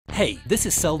Hey, this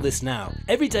is Sell This Now.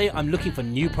 Every day I'm looking for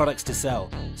new products to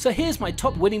sell. So here's my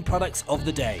top winning products of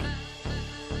the day.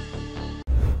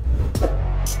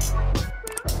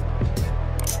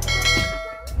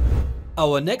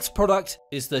 Our next product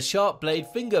is the Sharp Blade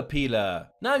Finger Peeler.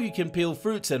 Now you can peel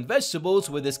fruits and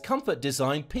vegetables with this comfort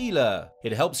design peeler.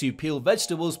 It helps you peel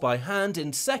vegetables by hand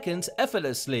in seconds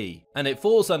effortlessly. And it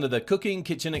falls under the cooking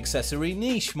kitchen accessory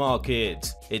niche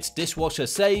market. It's dishwasher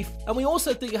safe, and we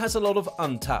also think it has a lot of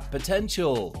untapped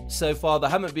potential. So far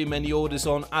there haven't been many orders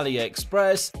on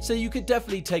AliExpress, so you could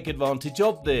definitely take advantage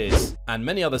of this. And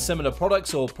many other similar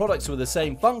products or products with the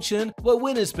same function were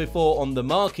winners before on the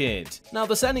market. Now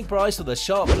the selling price of the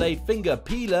Sharp Blade Finger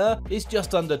Peeler is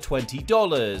just under $20,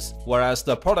 whereas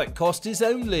the product cost is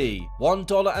only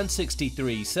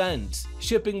 $1.63.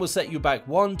 Shipping will set you back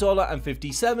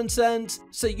 $1.57,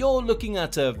 so you're looking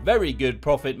at a very good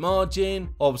profit margin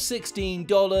of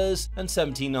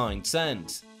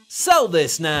 $16.79. Sell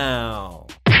this now!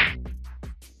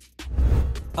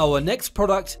 Our next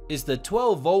product is the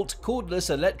 12-volt cordless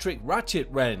electric ratchet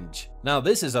wrench. Now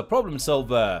this is a problem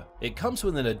solver. It comes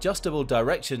with an adjustable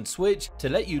direction switch to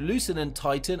let you loosen and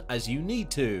tighten as you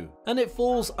need to. And it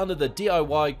falls under the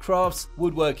DIY crafts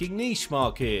woodworking niche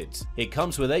market. It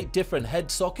comes with 8 different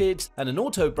head sockets and an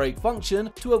auto brake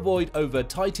function to avoid over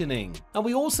tightening. And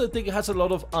we also think it has a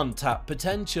lot of untapped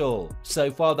potential. So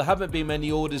far there haven't been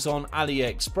many orders on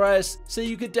AliExpress, so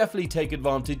you could definitely take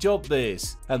advantage of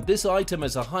this. And this item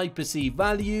has a high perceived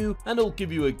value and will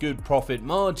give you a good profit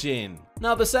margin.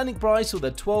 Now the selling price of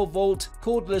the 12-volt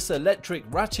cordless electric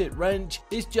ratchet wrench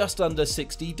is just under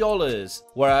 $60,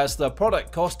 whereas the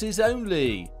product cost is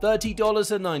only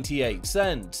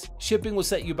 $30.98. Shipping will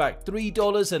set you back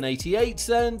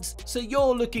 $3.88, so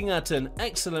you're looking at an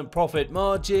excellent profit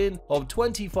margin of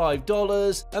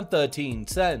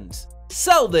 $25.13.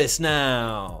 Sell this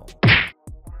now!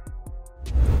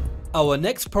 Our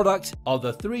next product are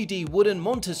the 3D wooden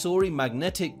Montessori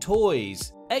magnetic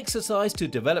toys. Exercise to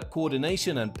develop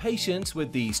coordination and patience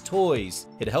with these toys.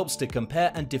 It helps to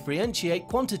compare and differentiate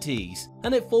quantities,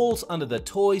 and it falls under the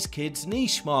toys kids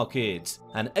niche market.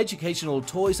 And educational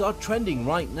toys are trending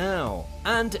right now.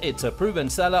 And it's a proven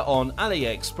seller on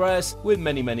AliExpress with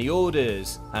many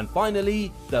orders. And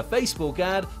finally, the Facebook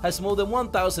ad has more than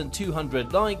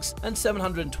 1,200 likes and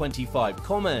 725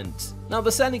 comments. Now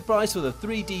the selling price for the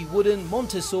 3D wooden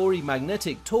Montessori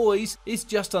magnetic toys is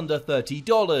just under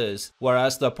 $30,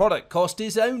 whereas the product cost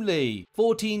is only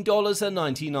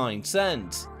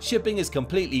 $14.99. Shipping is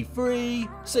completely free,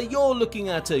 so you're looking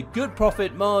at a good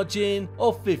profit margin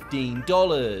of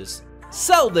 $15.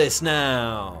 Sell this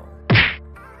now!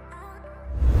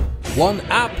 One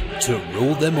app to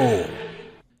rule them all.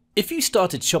 If you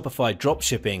started Shopify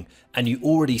Dropshipping and you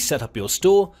already set up your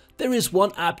store, there is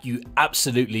one app you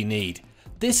absolutely need.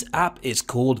 This app is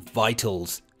called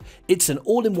Vitals. It's an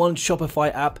all-in-one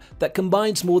Shopify app that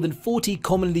combines more than 40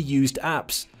 commonly used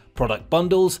apps, product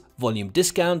bundles, volume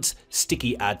discounts,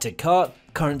 sticky add to cart,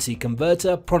 currency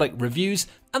converter, product reviews,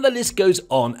 and the list goes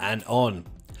on and on.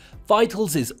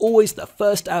 Vitals is always the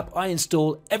first app I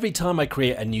install every time I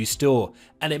create a new store,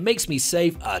 and it makes me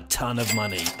save a ton of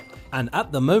money. And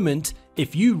at the moment,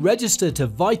 if you register to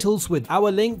Vitals with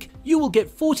our link, you will get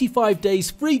 45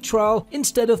 days free trial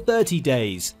instead of 30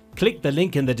 days. Click the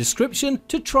link in the description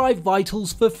to try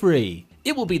Vitals for free.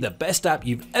 It will be the best app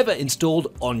you've ever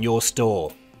installed on your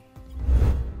store.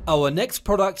 Our next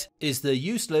product is the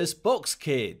useless box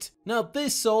kit. Now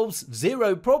this solves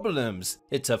 0 problems.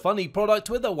 It's a funny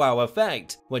product with a wow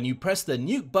effect. When you press the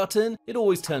nuke button, it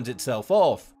always turns itself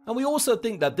off. And we also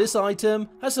think that this item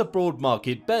has a broad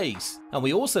market base. And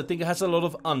we also think it has a lot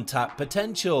of untapped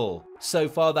potential. So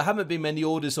far there haven't been many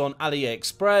orders on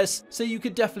AliExpress, so you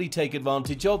could definitely take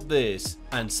advantage of this.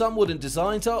 And some wooden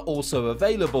designs are also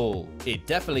available. It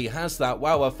definitely has that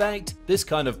wow effect. This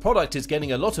kind of product is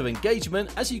getting a lot of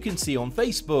engagement, as you can see on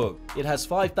Facebook. It has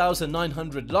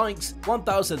 5,900 likes,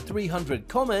 1,300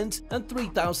 comments and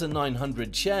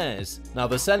 3,900 shares. Now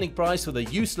the selling price for the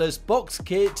useless box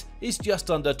kit is just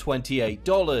under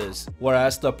 $28,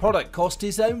 whereas the product cost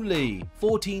is only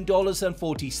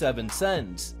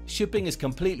 $14.47. Shipping is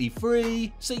completely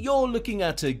free, so you're looking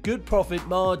at a good profit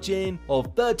margin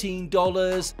of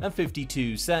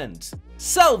 $13.52.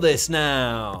 Sell this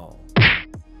now!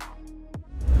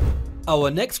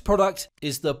 Our next product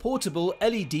is the portable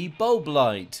LED bulb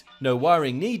light. No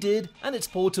wiring needed, and it's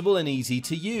portable and easy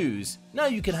to use. Now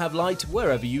you can have light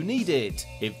wherever you need it.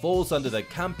 It falls under the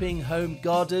camping, home,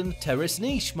 garden, terrace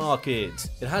niche market.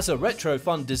 It has a retro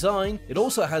fun design. It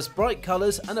also has bright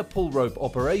colors and a pull rope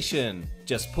operation.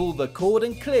 Just pull the cord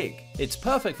and click. It's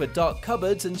perfect for dark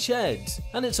cupboards and sheds,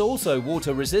 and it's also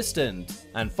water resistant.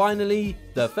 And finally,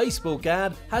 the Facebook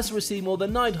ad has received more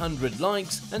than 900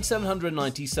 likes and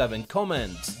 797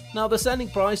 comments. Now the selling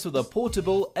price for the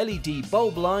portable LED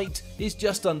bulb light is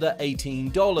just under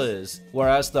 $18,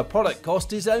 whereas the product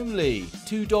cost is only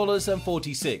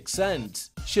 $2.46.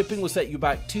 Shipping will set you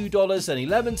back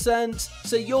 $2.11,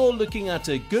 so you're looking at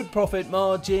a good profit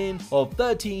margin of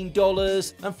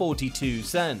 $13.42.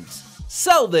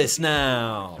 Sell this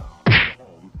now!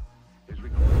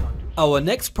 Our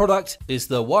next product is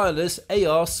the wireless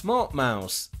AR Smart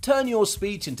Mouse. Turn your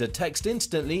speech into text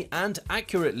instantly and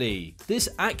accurately. This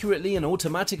accurately and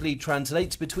automatically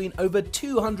translates between over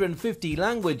 250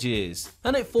 languages,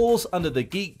 and it falls under the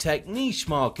geek tech niche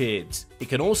market. It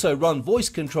can also run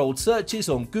voice-controlled searches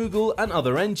on Google and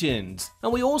other engines,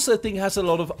 and we also think it has a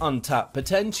lot of untapped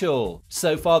potential.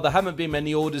 So far there haven't been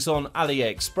many orders on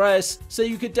AliExpress, so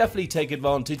you could definitely take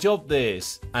advantage of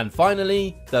this. And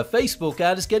finally, the Facebook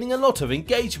ad is getting a lot of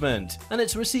engagement, and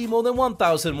it's received more than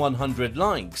 1,100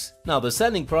 likes. Now the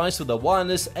selling price for the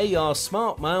wireless AR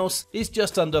Smart Mouse is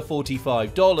just under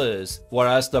 $45,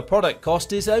 whereas the product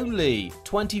cost is only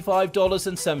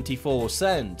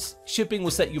 $25.74. Shipping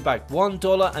will set you back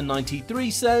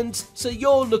 $1.93, so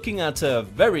you're looking at a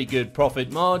very good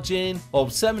profit margin of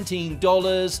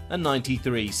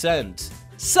 $17.93.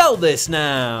 Sell this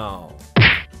now!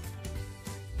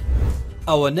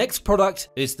 Our next product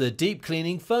is the deep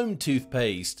cleaning foam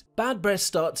toothpaste. Bad breath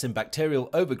starts in bacterial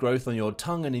overgrowth on your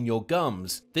tongue and in your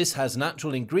gums. This has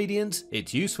natural ingredients,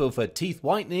 it's useful for teeth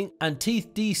whitening and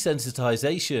teeth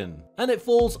desensitization, and it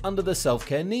falls under the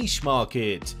self-care niche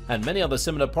market. And many other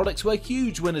similar products were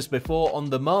huge winners before on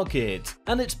the market,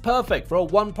 and it's perfect for a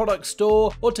one-product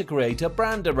store or to create a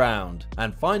brand around.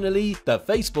 And finally, the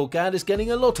Facebook ad is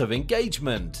getting a lot of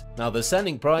engagement. Now the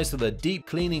selling price for the deep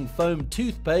cleaning foam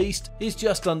toothpaste is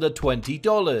just under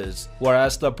 $20,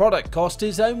 whereas the product cost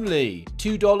is only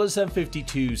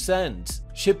 $2.52.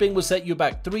 Shipping will set you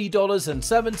back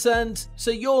 $3.07,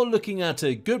 so you're looking at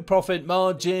a good profit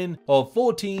margin of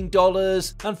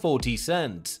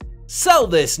 $14.40. Sell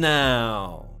this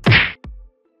now!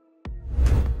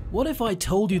 What if I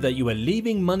told you that you were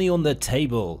leaving money on the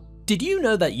table? Did you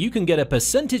know that you can get a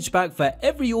percentage back for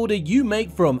every order you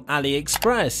make from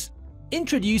AliExpress?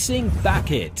 Introducing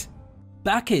Backit.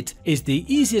 Backit is the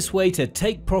easiest way to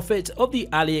take profit of the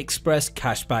AliExpress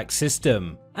cashback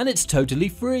system, and it's totally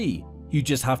free. You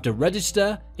just have to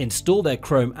register, install their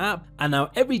Chrome app, and now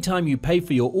every time you pay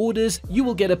for your orders, you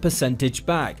will get a percentage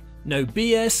back. No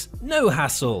BS, no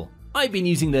hassle. I've been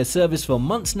using their service for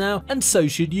months now, and so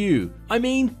should you. I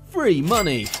mean, free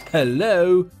money.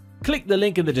 Hello? Click the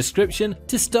link in the description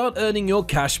to start earning your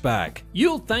cash back.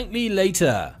 You'll thank me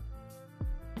later.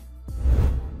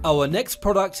 Our next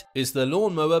product is the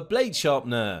Lawnmower Blade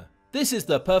Sharpener. This is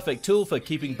the perfect tool for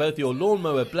keeping both your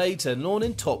lawnmower blades and lawn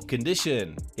in top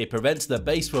condition. It prevents the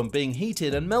base from being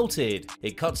heated and melted.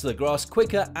 It cuts the grass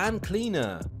quicker and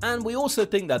cleaner. And we also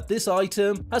think that this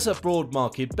item has a broad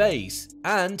market base,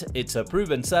 and it's a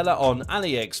proven seller on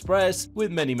AliExpress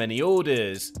with many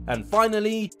orders. And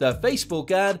finally, the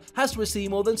Facebook ad has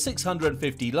received more than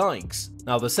 650 likes.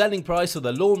 Now the selling price of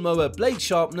the Lawnmower Blade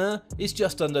Sharpener is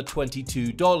just under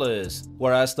 $22,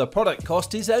 whereas the product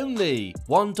cost is only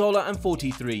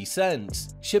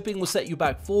 $1.43. Shipping will set you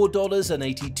back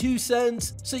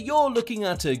 $4.82, so you're looking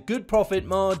at a good profit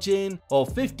margin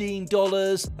of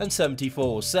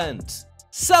 $15.74.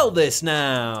 Sell this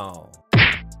now!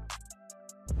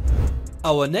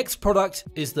 Our next product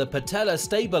is the Patella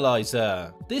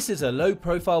Stabilizer. This is a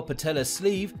low-profile patella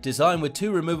sleeve designed with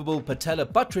two removable patella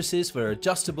buttresses for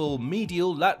adjustable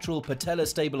medial lateral patella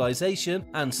stabilization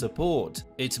and support.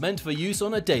 It's meant for use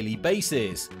on a daily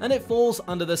basis, and it falls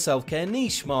under the self-care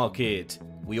niche market.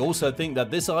 We also think that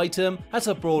this item has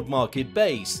a broad market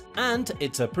base, and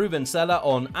it's a proven seller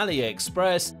on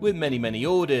AliExpress with many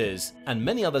orders, and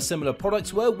many other similar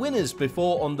products were winners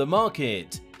before on the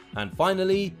market. And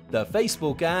finally, the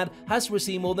Facebook ad has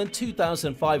received more than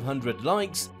 2,500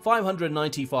 likes,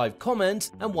 595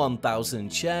 comments, and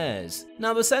 1,000 shares.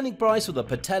 Now the selling price for the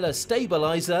Patella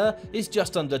Stabilizer is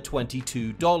just under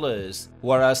 $22,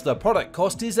 whereas the product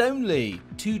cost is only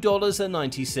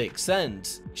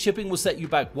 $2.96. Shipping will set you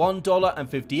back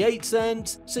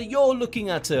 $1.58, so you're looking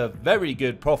at a very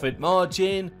good profit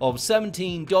margin of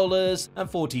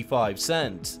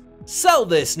 $17.45. Sell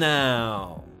this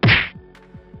now!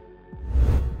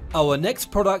 Our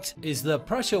next product is the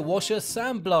Pressure Washer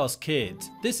Sandblast Kit.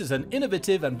 This is an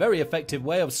innovative and very effective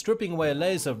way of stripping away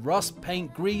layers of rust,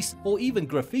 paint, grease, or even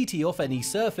graffiti off any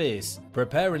surface.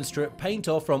 Prepare and strip paint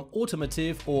off from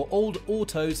automotive or old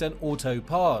autos and auto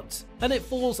parts, and it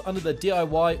falls under the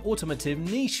DIY automotive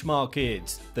niche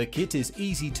market. The kit is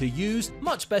easy to use,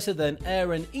 much better than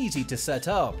air, and easy to set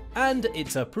up, and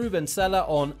it's a proven seller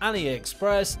on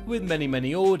AliExpress with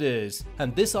many orders.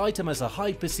 And this item has a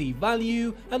high perceived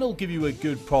value and will give you a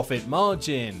good profit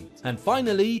margin. And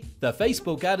finally, the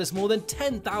Facebook ad has more than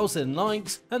 10,000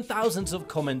 likes and thousands of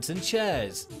comments and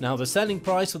shares. Now the selling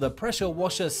price for the Pressure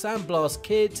Washer Sandblast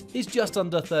Kit is just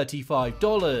under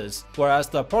 $35, whereas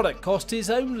the product cost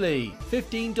is only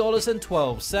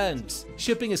 $15.12.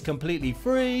 Shipping is completely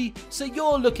free, so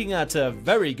you're looking at a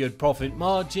very good profit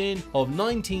margin of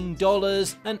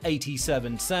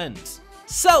 $19.87.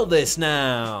 Sell this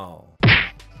now!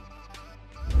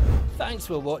 Thanks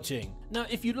for watching. Now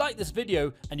if you like this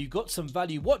video and you got some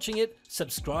value watching it,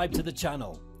 subscribe to the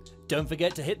channel. Don't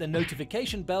forget to hit the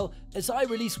notification bell as I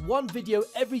release one video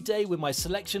every day with my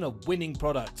selection of winning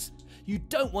products. You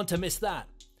don't want to miss that.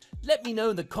 Let me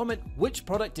know in the comment which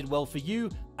product did well for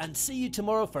you, and see you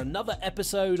tomorrow for another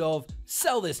episode of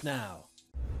Sell This Now.